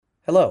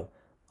Hello,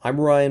 I'm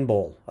Ryan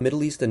Bohl, a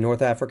Middle East and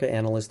North Africa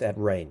analyst at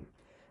RAIN.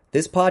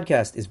 This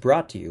podcast is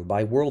brought to you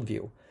by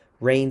Worldview,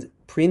 RAIN's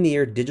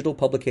premier digital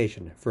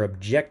publication for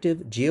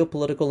objective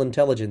geopolitical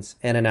intelligence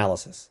and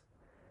analysis.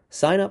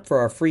 Sign up for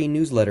our free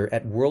newsletter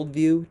at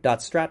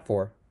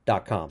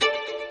worldview.stratfor.com.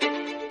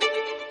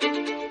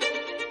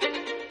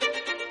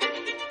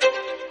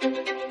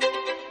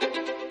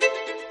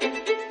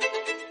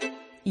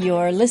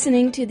 You're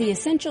listening to the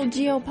Essential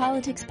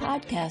Geopolitics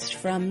podcast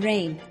from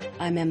RAIN.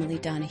 I'm Emily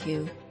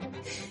Donahue.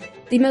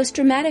 The most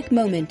dramatic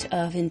moment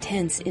of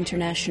intense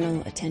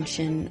international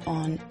attention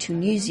on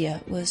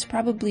Tunisia was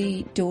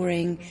probably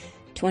during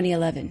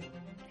 2011.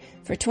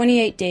 For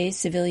 28 days,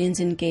 civilians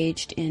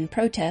engaged in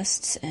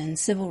protests and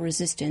civil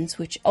resistance,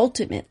 which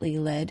ultimately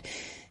led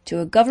to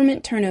a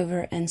government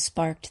turnover and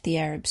sparked the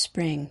Arab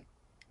Spring.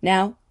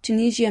 Now,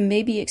 Tunisia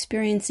may be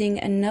experiencing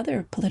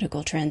another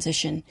political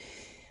transition.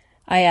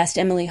 I asked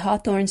Emily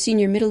Hawthorne,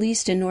 Senior Middle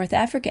East and North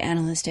Africa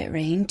Analyst at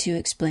RAIN, to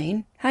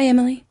explain. Hi,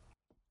 Emily.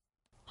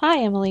 Hi,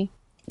 Emily.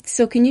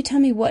 So can you tell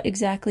me what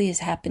exactly is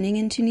happening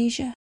in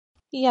Tunisia?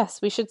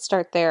 Yes, we should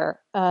start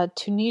there.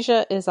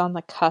 Tunisia is on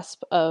the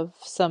cusp of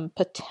some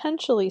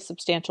potentially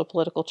substantial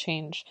political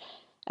change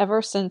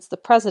ever since the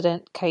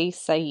president, Kais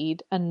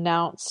Saied,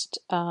 announced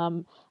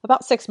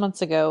about 6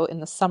 months ago in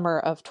the summer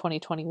of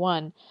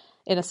 2021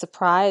 in a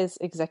surprise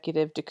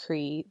executive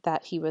decree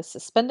that he was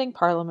suspending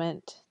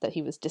parliament, that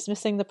he was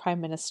dismissing the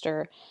prime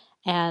minister,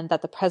 and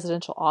that the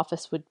presidential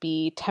office would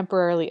be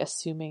temporarily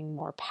assuming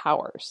more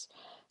powers.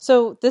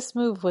 So this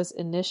move was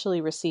initially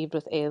received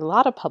with a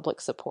lot of public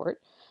support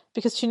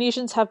because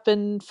Tunisians have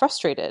been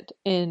frustrated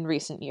in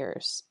recent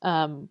years.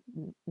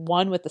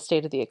 One, with the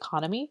state of the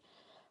economy,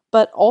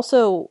 but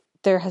also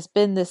there has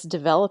been this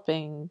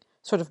developing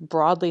sort of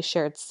broadly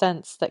shared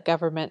sense that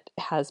government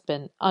has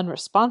been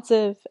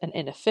unresponsive and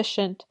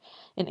inefficient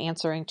in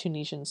answering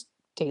Tunisians'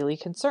 daily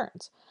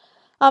concerns.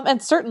 And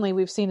certainly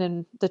we've seen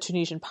in the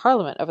Tunisian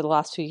parliament over the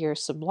last few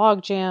years some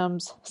log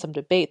jams, some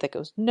debate that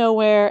goes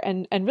nowhere,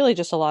 and really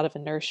just a lot of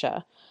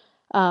inertia.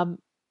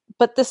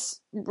 But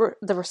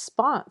the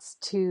response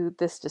to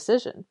this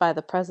decision by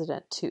the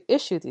president to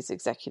issue these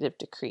executive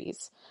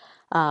decrees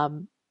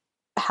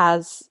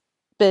has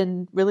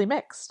been really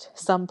mixed.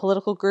 Some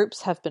political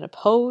groups have been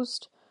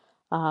opposed,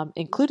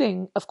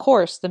 including, of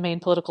course, the main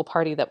political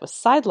party that was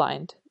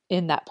sidelined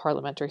in that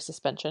parliamentary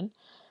suspension.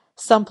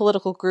 Some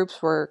political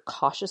groups were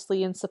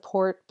cautiously in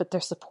support, but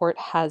their support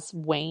has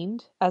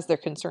waned as their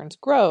concerns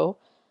grow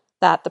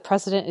that the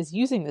president is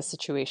using this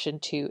situation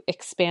to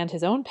expand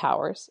his own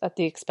powers at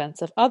the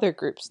expense of other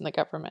groups in the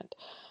government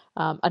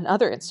and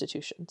other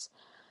institutions.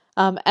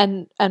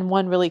 And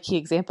one really key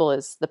example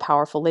is the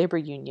powerful labor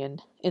union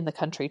in the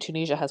country.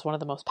 Tunisia has one of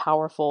the most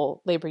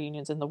powerful labor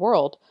unions in the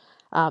world.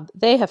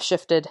 They have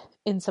shifted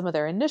in some of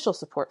their initial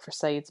support for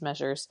Said's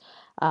measures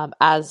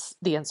as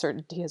the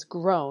uncertainty has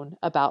grown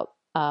about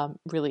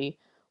really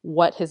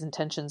what his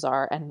intentions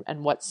are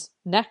and what's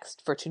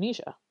next for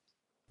Tunisia.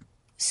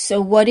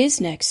 So what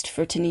is next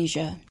for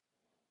Tunisia?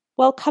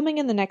 Well, coming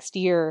in the next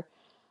year,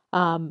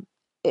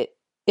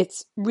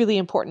 it's really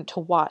important to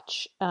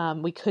watch.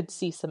 We could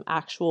see some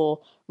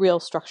actual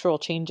real structural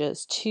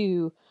changes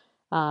to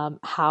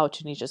how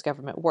Tunisia's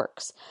government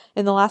works.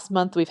 In the last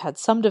month, we've had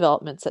some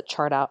developments that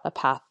chart out a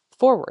path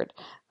forward.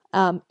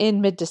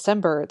 In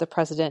mid-December, the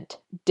president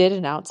did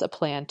announce a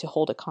plan to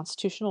hold a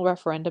constitutional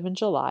referendum in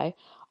July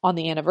on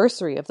the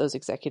anniversary of those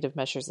executive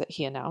measures that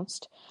he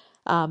announced.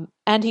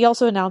 And he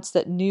also announced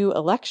that new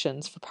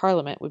elections for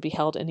parliament would be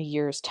held in a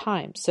year's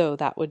time. So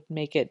that would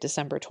make it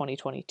December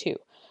 2022.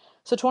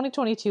 So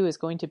 2022 is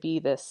going to be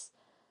this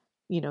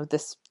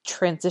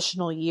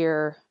transitional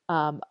year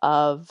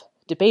of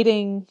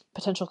debating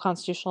potential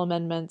constitutional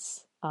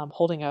amendments,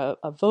 holding a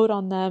vote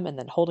on them, and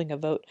then holding a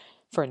vote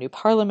for a new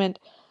parliament.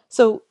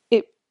 So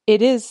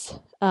it is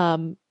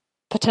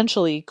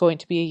potentially going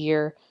to be a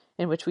year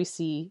in which we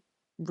see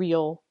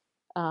real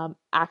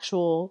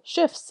actual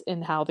shifts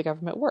in how the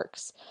government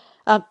works.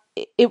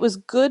 It was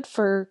good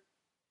for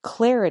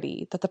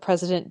clarity that the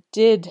president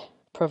did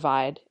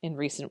provide in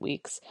recent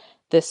weeks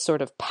this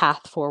sort of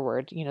path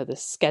forward,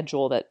 this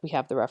schedule that we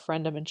have the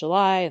referendum in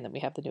July and then we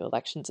have the new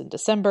elections in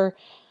December.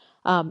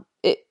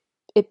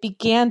 It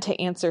began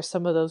to answer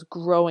some of those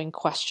growing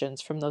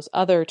questions from those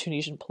other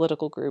Tunisian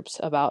political groups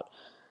about,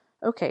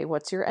 okay,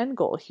 what's your end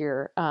goal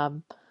here?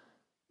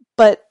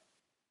 But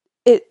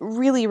it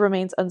really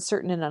remains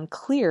uncertain and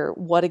unclear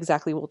what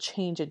exactly will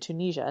change in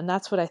Tunisia. And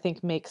that's what I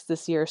think makes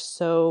this year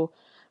so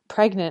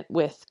pregnant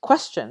with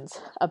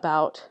questions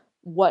about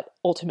what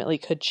ultimately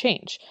could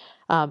change.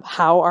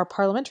 How are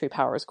parliamentary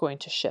powers going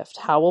to shift?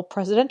 How will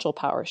presidential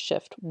powers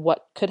shift?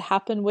 What could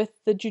happen with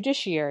the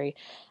judiciary?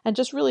 And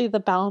just really the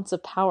balance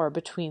of power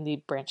between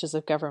the branches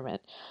of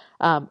government.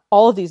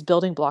 All of these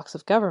building blocks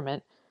of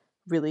government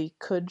really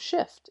could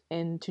shift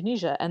in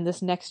Tunisia. And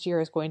this next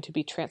year is going to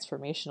be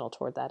transformational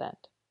toward that end.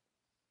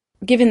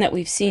 Given that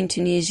we've seen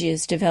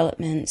Tunisia's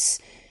developments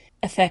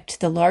affect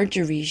the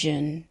larger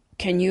region,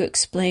 can you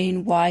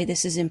explain why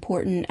this is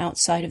important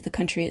outside of the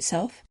country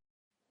itself?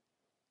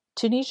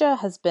 Tunisia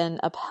has been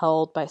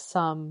upheld by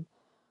some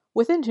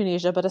within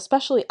Tunisia, but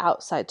especially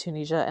outside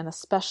Tunisia and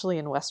especially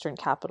in Western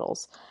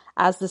capitals,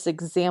 as this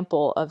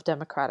example of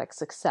democratic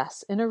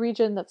success in a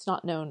region that's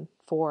not known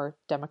for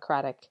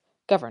democratic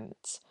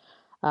governance.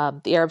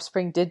 The Arab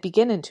Spring did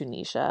begin in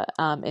Tunisia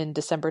in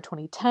December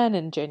 2010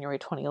 and January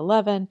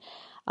 2011,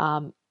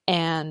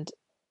 and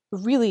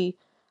really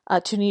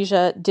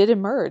Tunisia did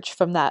emerge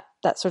from that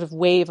sort of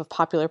wave of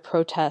popular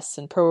protests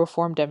and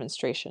pro-reform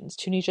demonstrations.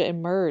 Tunisia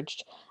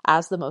emerged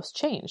as the most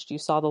changed. You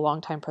saw the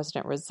longtime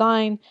president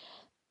resign.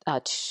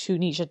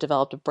 Tunisia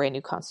developed a brand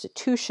new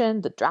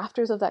constitution. The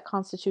drafters of that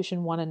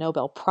constitution won a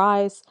Nobel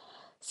Prize.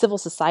 Civil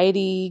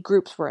society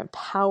groups were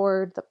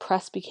empowered. The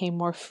press became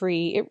more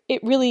free.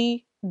 It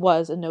really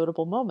was a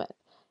notable moment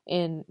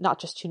in not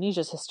just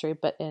Tunisia's history,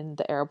 but in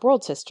the Arab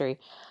world's history.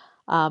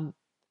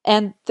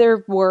 And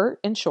there were,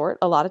 in short,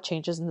 a lot of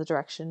changes in the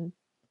direction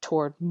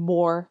toward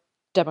more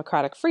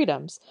democratic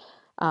freedoms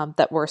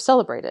that were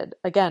celebrated,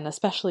 again,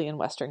 especially in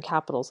Western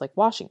capitals like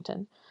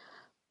Washington.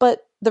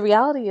 But the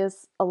reality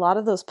is a lot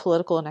of those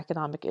political and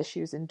economic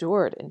issues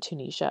endured in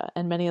Tunisia,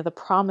 and many of the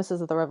promises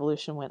of the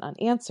revolution went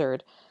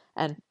unanswered.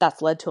 And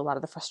that's led to a lot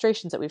of the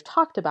frustrations that we've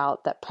talked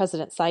about that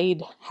President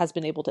Said has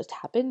been able to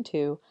tap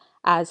into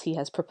as he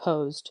has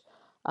proposed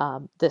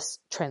this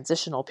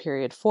transitional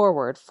period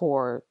forward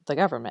for the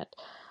government.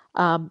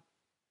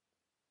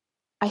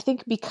 I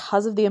think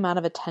because of the amount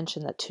of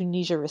attention that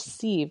Tunisia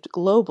received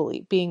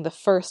globally, being the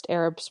first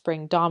Arab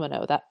Spring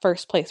domino, that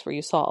first place where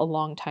you saw a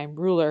longtime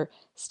ruler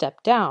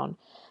step down,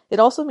 it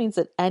also means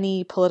that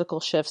any political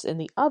shifts in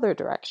the other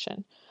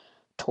direction,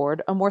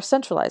 toward a more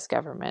centralized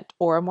government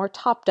or a more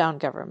top-down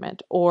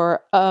government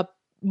or a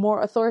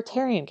more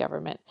authoritarian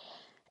government,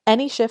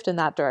 any shift in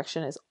that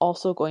direction is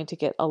also going to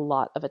get a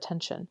lot of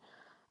attention.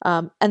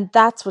 And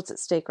that's what's at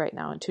stake right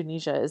now in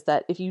Tunisia, is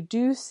that if you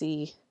do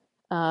see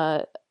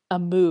a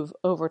move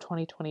over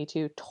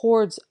 2022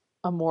 towards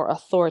a more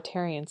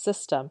authoritarian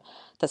system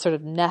that sort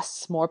of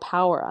nests more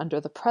power under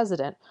the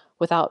president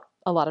without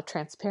a lot of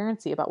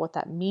transparency about what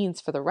that means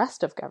for the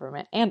rest of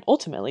government and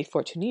ultimately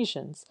for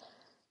Tunisians,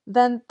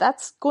 then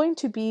that's going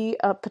to be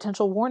a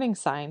potential warning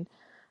sign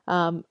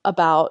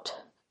about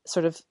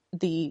sort of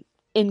the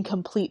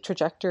incomplete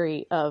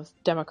trajectory of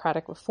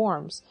democratic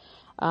reforms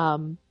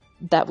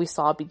that we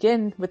saw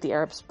begin with the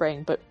Arab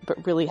Spring, but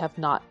really have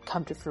not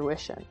come to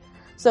fruition.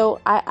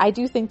 So I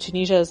do think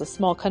Tunisia is a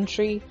small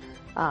country,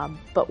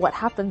 but what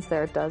happens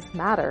there does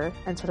matter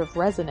and sort of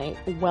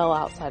resonate well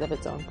outside of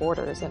its own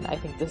borders. And I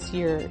think this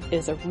year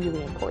is a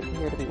really important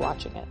year to be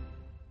watching it.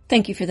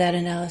 Thank you for that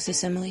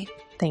analysis, Emily.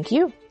 Thank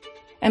you.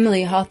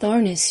 Emily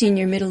Hawthorne is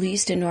Senior Middle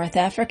East and North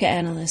Africa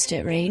Analyst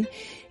at RAIN.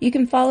 You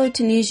can follow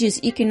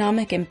Tunisia's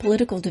economic and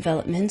political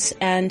developments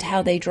and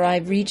how they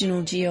drive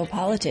regional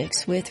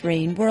geopolitics with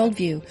RAIN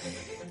Worldview.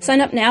 Sign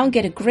up now and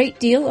get a great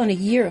deal on a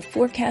year of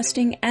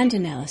forecasting and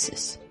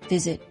analysis.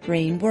 Visit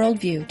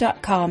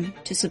rainworldview.com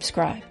to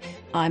subscribe.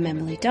 I'm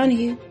Emily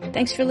Donahue.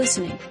 Thanks for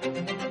listening.